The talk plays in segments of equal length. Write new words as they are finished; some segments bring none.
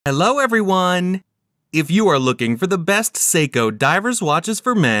Hello everyone! If you are looking for the best Seiko divers watches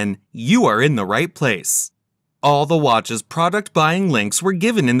for men, you are in the right place. All the watches product buying links were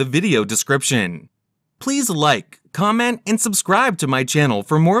given in the video description. Please like, comment, and subscribe to my channel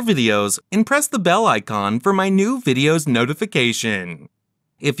for more videos and press the bell icon for my new videos notification.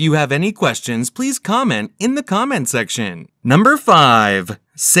 If you have any questions, please comment in the comment section. Number 5.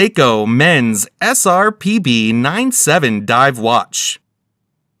 Seiko Men's SRPB97 Dive Watch.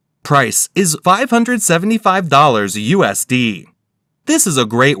 Price is $575 USD. This is a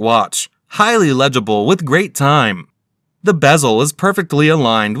great watch, highly legible with great time. The bezel is perfectly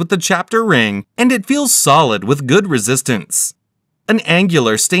aligned with the chapter ring and it feels solid with good resistance. An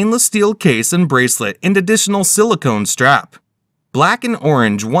angular stainless steel case and bracelet and additional silicone strap. Black and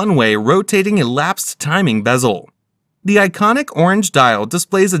orange one-way rotating elapsed timing bezel. The iconic orange dial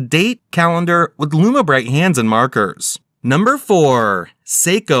displays a date, calendar with LumiBrite hands and markers. Number 4.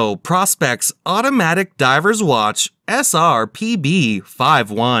 Seiko Prospex Automatic Diver's Watch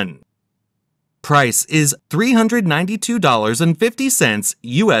SRPB21. Price is $392.50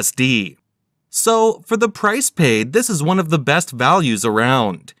 USD. So, for the price paid, this is one of the best values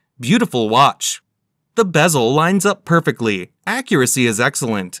around. Beautiful watch. The bezel lines up perfectly. Accuracy is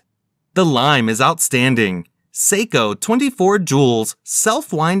excellent. The lime is outstanding. Seiko 24 joules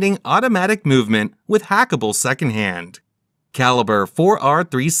self-winding automatic movement with hackable second hand. Caliber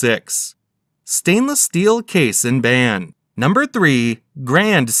 4R36. Stainless steel case and band. Number 3.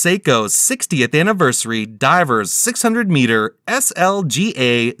 Grand Seiko's 60th Anniversary Divers 600-meter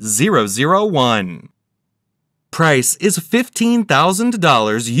SLGA001. Price is $15,000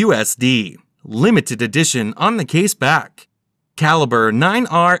 USD. Limited edition on the case back. Caliber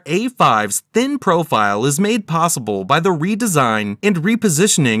 9R A5's thin profile is made possible by the redesign and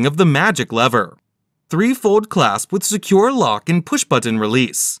repositioning of the magic lever. 3-fold clasp with secure lock and push-button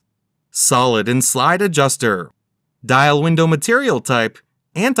release. Solid and slide adjuster. Dial window material type,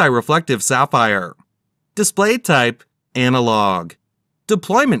 anti-reflective sapphire. Display type, analog.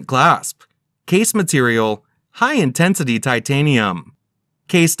 Deployment clasp. Case material, high-intensity titanium.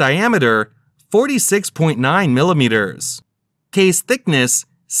 Case diameter, 46.9 millimeters. Case thickness,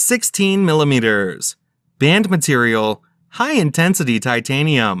 16 millimeters. Band material, high-intensity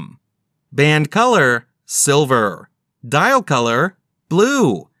titanium. Band color, silver. Dial color,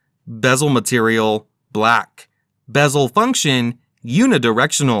 blue. Bezel material, black. Bezel function,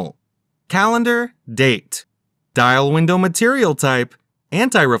 unidirectional. Calendar, date. Dial window material type,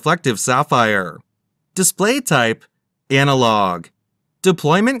 anti-reflective sapphire. Display type, analog.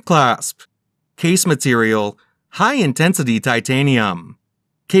 Deployment clasp. Case material, high-intensity titanium.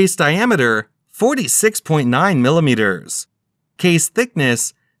 Case diameter, 46.9 millimeters. Case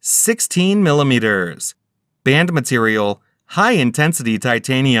thickness, 16 millimeters. Band material, high-intensity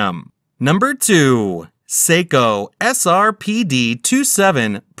titanium. Number 2. Seiko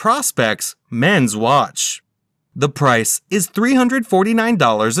SRPD21 Prospex Men's Watch. The price is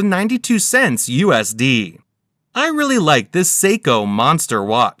 $349.92 USD. I really like this Seiko monster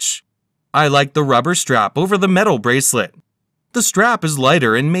watch. I like the rubber strap over the metal bracelet. The strap is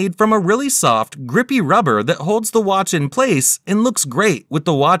lighter and made from a really soft, grippy rubber that holds the watch in place and looks great with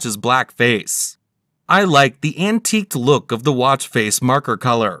the watch's black face. I like the antiqued look of the watch face marker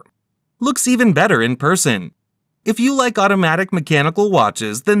color. Looks even better in person. If you like automatic mechanical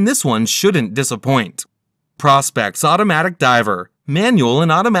watches, then this one shouldn't disappoint. Prospex Automatic Diver, manual and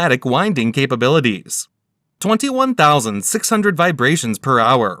automatic winding capabilities. 21,600 vibrations per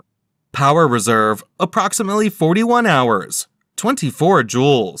hour. Power reserve, approximately 41 hours. 24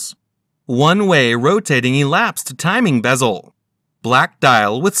 joules. One-way rotating elapsed timing bezel. Black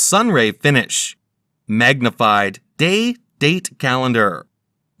dial with sunray finish. Magnified day-date calendar.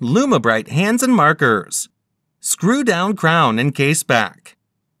 LumiBrite hands and markers. Screw-down crown and case back.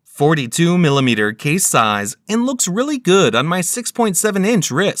 42mm case size and looks really good on my 6.7-inch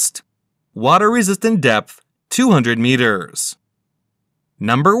wrist. Water-resistant depth, 200 meters.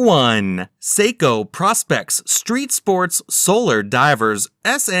 Number 1. Seiko Prospex Street Sports Solar Divers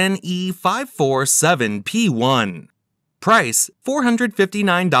SNE547P1. Price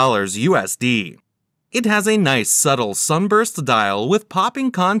 $459 USD. It has a nice subtle sunburst dial with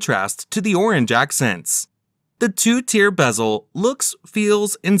popping contrast to the orange accents. The 2-tier bezel looks,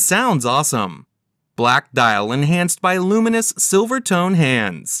 feels, and sounds awesome. Black dial enhanced by luminous silver tone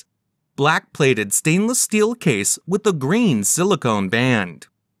hands. Black-plated stainless steel case with a green silicone band.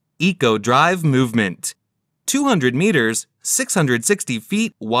 Eco drive movement. 200 meters, 660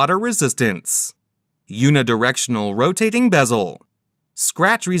 feet water resistance. Unidirectional rotating bezel.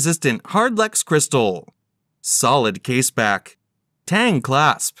 Scratch-resistant hardlex crystal. Solid caseback. Tang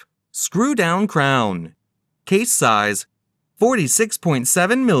clasp. Screw down crown. Case size 46.7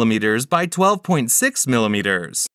 mm by 12.6 mm.